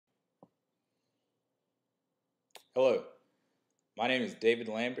Hello, my name is David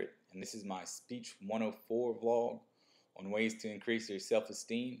Lambert, and this is my Speech 104 vlog on ways to increase your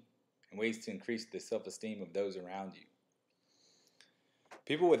self-esteem and ways to increase the self-esteem of those around you.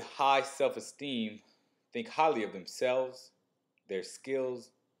 People with high self-esteem think highly of themselves, their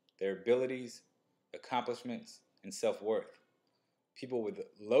skills, their abilities, accomplishments, and self-worth. People with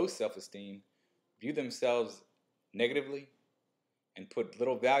low self-esteem view themselves negatively and put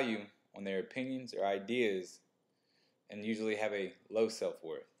little value on their opinions or ideas and usually have a low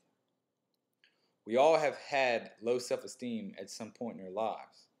self-worth. We all have had low self-esteem at some point in our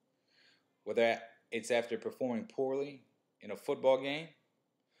lives, whether it's after performing poorly in a football game,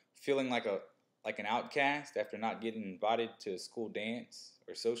 feeling like an outcast after not getting invited to a school dance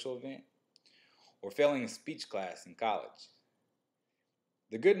or social event, or failing a speech class in college.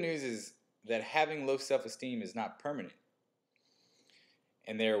 The good news is that having low self-esteem is not permanent,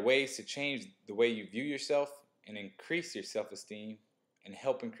 and there are ways to change the way you view yourself and increase your self-esteem and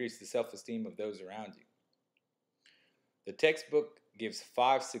help increase the self-esteem of those around you. The textbook gives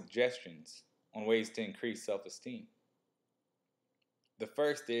 5 suggestions on ways to increase self-esteem. The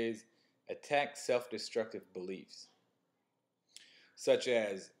first is attack self-destructive beliefs, such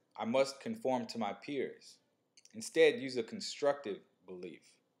as I must conform to my peers. Instead, use a constructive belief,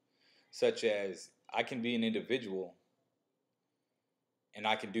 such as I can be an individual and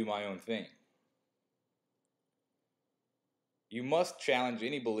I can do my own thing. You must challenge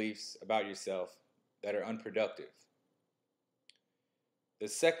any beliefs about yourself that are unproductive. The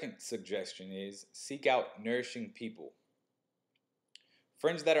second suggestion is seek out nourishing people.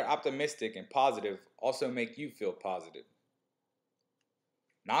 Friends that are optimistic and positive also make you feel positive.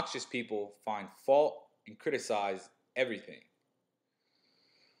 Noxious people find fault and criticize everything.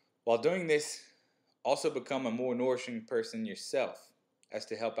 While doing this, also become a more nourishing person yourself as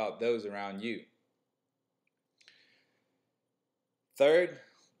to help out those around you. Third,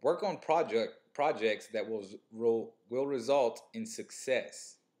 work on projects that will result in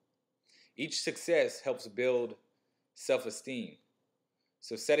success. Each success helps build self-esteem.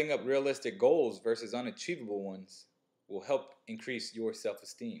 So setting up realistic goals versus unachievable ones will help increase your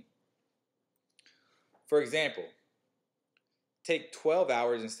self-esteem. For example, take 12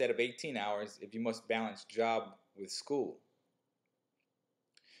 hours instead of 18 hours if you must balance job with school.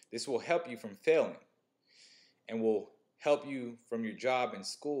 This will help you from failing and will help you from your job and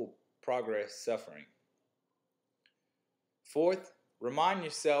school progress suffering. Fourth, remind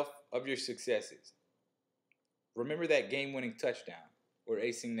yourself of your successes. Remember that game-winning touchdown or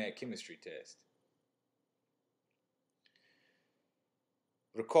acing that chemistry test.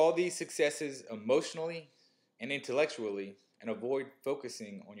 Recall these successes emotionally and intellectually and avoid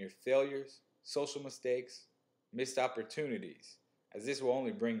focusing on your failures, social mistakes, missed opportunities, as this will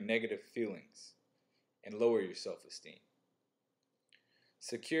only bring negative feelings and lower your self-esteem.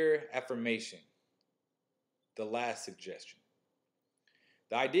 Secure affirmation, the last suggestion.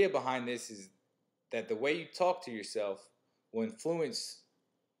 The idea behind this is that the way you talk to yourself will influence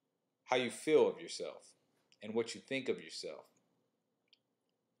how you feel of yourself and what you think of yourself.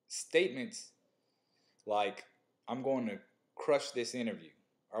 Statements like, I'm going to crush this interview,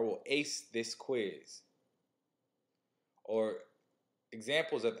 or I will ace this quiz, or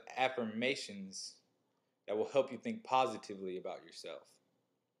examples of affirmations that will help you think positively about yourself.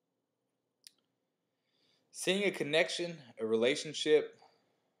 Seeing a connection, a relationship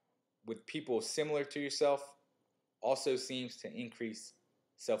with people similar to yourself also seems to increase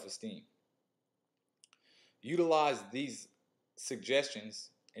self-esteem. Utilize these suggestions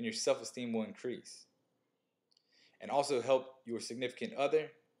and your self-esteem will increase. And also help your significant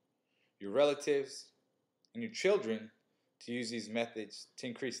other, your relatives, and your children to use these methods to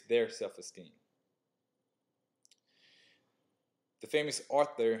increase their self-esteem. The famous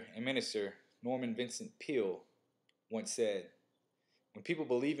author and minister Norman Vincent Peale once said, when people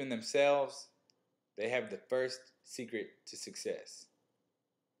believe in themselves, they have the first secret to success.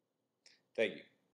 Thank you.